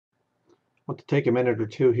want to take a minute or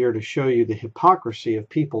two here to show you the hypocrisy of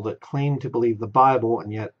people that claim to believe the Bible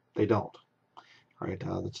and yet they don't. Right?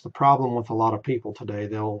 That's the problem with a lot of people today.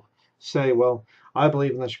 They'll say, well, I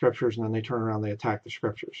believe in the scriptures, and then they turn around and they attack the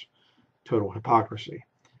scriptures. Total hypocrisy.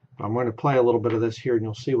 But I'm going to play a little bit of this here and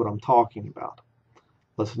you'll see what I'm talking about.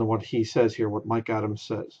 Listen to what he says here, what Mike Adams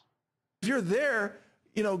says. If you're there,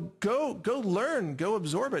 go learn, go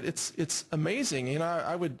absorb it. It's amazing.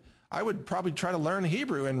 I would probably try to learn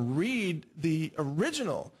Hebrew and read the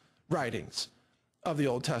original writings of the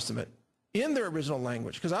Old Testament in their original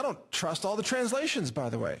language, because I don't trust all the translations, by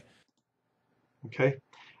the way. Okay.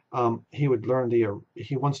 He would learn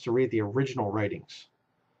he wants to read the original writings.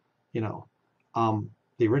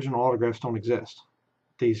 The original autographs don't exist.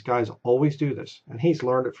 These guys always do this, and he's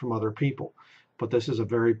learned it from other people. But this is a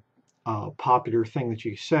very popular thing that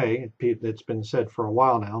you say. It's been said for a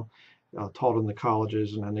while now, taught in the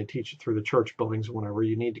colleges, and then they teach it through the church buildings whenever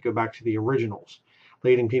you need to go back to the originals,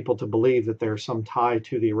 leading people to believe that there's some tie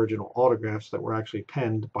to the original autographs that were actually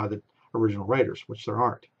penned by the original writers, which there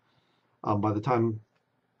aren't. By the time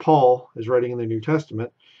Paul is writing in the New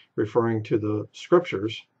Testament, referring to the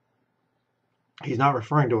scriptures, he's not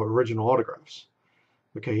referring to original autographs.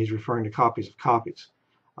 Okay, he's referring to copies of copies.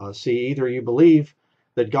 See, either you believe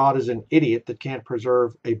that God is an idiot that can't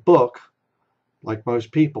preserve a book like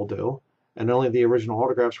most people do, and only the original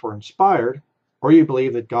autographs were inspired, or you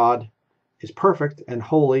believe that God is perfect and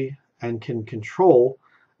holy and can control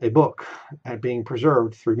a book and being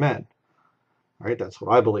preserved through men. All right, that's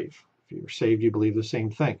what I believe. If you're saved, you believe the same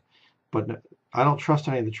thing. But I don't trust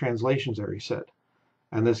any of the translations there, he said.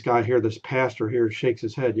 And this guy here, this pastor here, shakes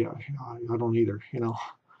his head. Yeah, I don't either.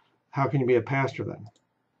 How can you be a pastor then?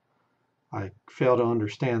 I fail to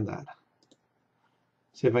understand that.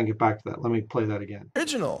 See if I can get back to that. Let me play that again.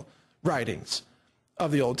 Original writings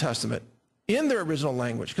of the Old Testament in their original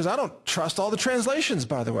language, because I don't trust all the translations,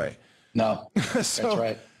 by the way. No, that's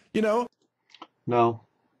right. No,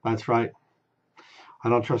 that's right. I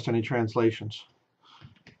don't trust any translations.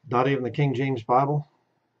 Not even the King James Bible,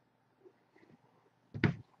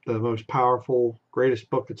 the most powerful, greatest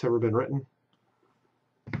book that's ever been written.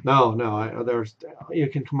 No, you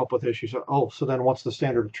can come up with issues. Oh, so then what's the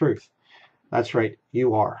standard of truth? That's right,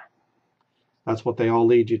 you are. That's what they all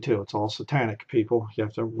lead you to. It's all satanic, people. You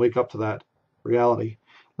have to wake up to that reality.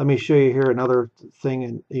 Let me show you here another thing,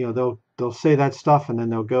 and they'll say that stuff, and then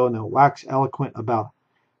they'll go and they'll wax eloquent about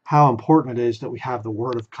how important it is that we have the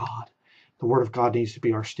Word of God. The Word of God needs to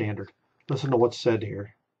be our standard. Listen to what's said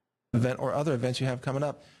here. Event or other events you have coming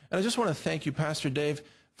up. And I just want to thank you, Pastor Dave,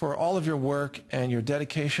 for all of your work and your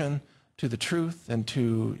dedication to the truth and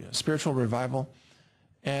to spiritual revival.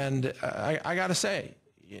 And I got to say,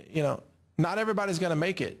 not everybody's going to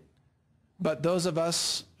make it. But those of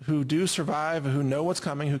us who do survive, who know what's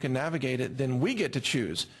coming, who can navigate it, then we get to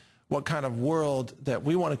choose what kind of world that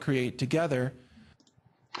we want to create together.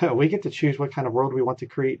 We get to choose what kind of world we want to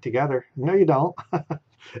create together. No, you don't.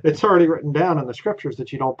 It's already written down in the scriptures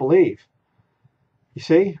that you don't believe. You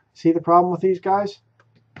see? See the problem with these guys?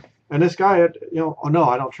 And this guy, oh no,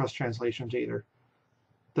 I don't trust translations either.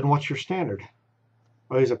 Then what's your standard?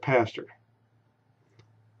 Oh, he's a pastor.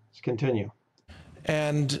 Let's continue.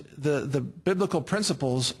 And the biblical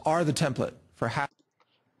principles are the template for how.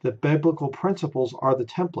 The biblical principles are the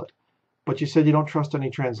template. But you said you don't trust any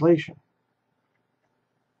translation.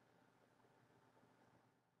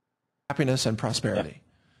 Happiness and prosperity.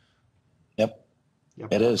 Yep.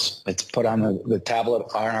 It is. It's put on the tablet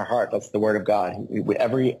on our heart. That's the Word of God.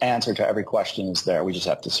 Every answer to every question is there. We just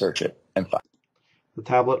have to search it and find. The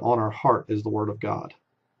tablet on our heart is the Word of God.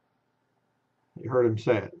 You heard him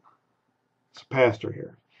say it. It's a pastor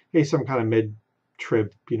here. He's some kind of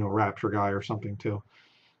mid-trib, rapture guy or something too.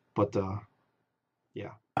 But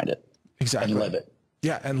yeah. Find it. Exactly. And live it.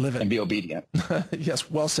 Yeah, and live it. And be obedient. Yes,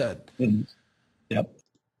 well said. Yep.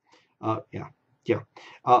 Yeah.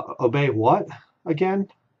 Obey what again?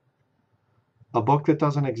 A book that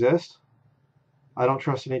doesn't exist? I don't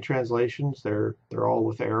trust any translations. They're all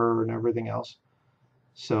with error and everything else.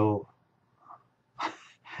 So,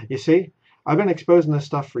 you see, I've been exposing this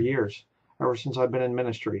stuff for years, ever since I've been in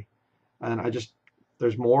ministry. And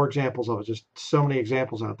there's more examples of it, just so many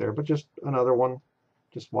examples out there. But just another one,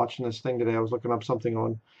 just watching this thing today, I was looking up something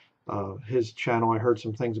on his channel. I heard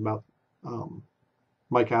some things about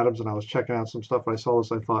Mike Adams, and I was checking out some stuff. I saw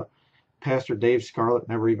this, I thought, Pastor Dave Scarlett,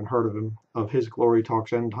 never even heard of him, of his Glory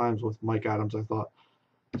Talks End Times with Mike Adams. I thought,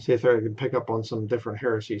 see if I can pick up on some different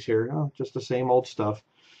heresies here. No, just the same old stuff.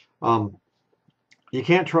 You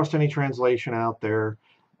can't trust any translation out there,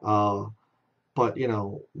 but,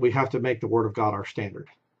 we have to make the Word of God our standard.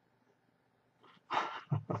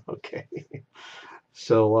 Okay.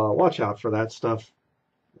 So watch out for that stuff.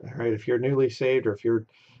 All right, if you're newly saved or if you're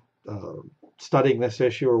studying this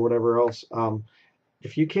issue or whatever else,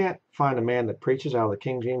 if you can't find a man that preaches out of the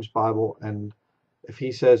King James Bible, and if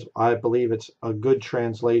he says, I believe it's a good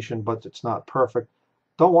translation, but it's not perfect,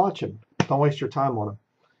 don't watch him. Don't waste your time on him.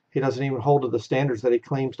 He doesn't even hold to the standards that he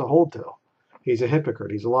claims to hold to. He's a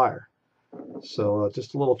hypocrite. He's a liar. So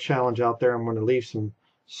just a little challenge out there. I'm going to leave some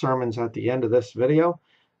sermons at the end of this video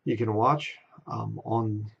you can watch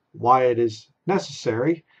on why it is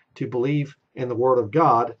necessary to believe in the Word of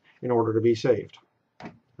God in order to be saved.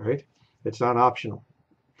 Right? It's not optional.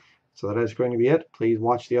 So that is going to be it. Please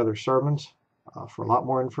watch the other sermons for a lot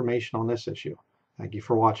more information on this issue. Thank you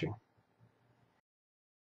for watching.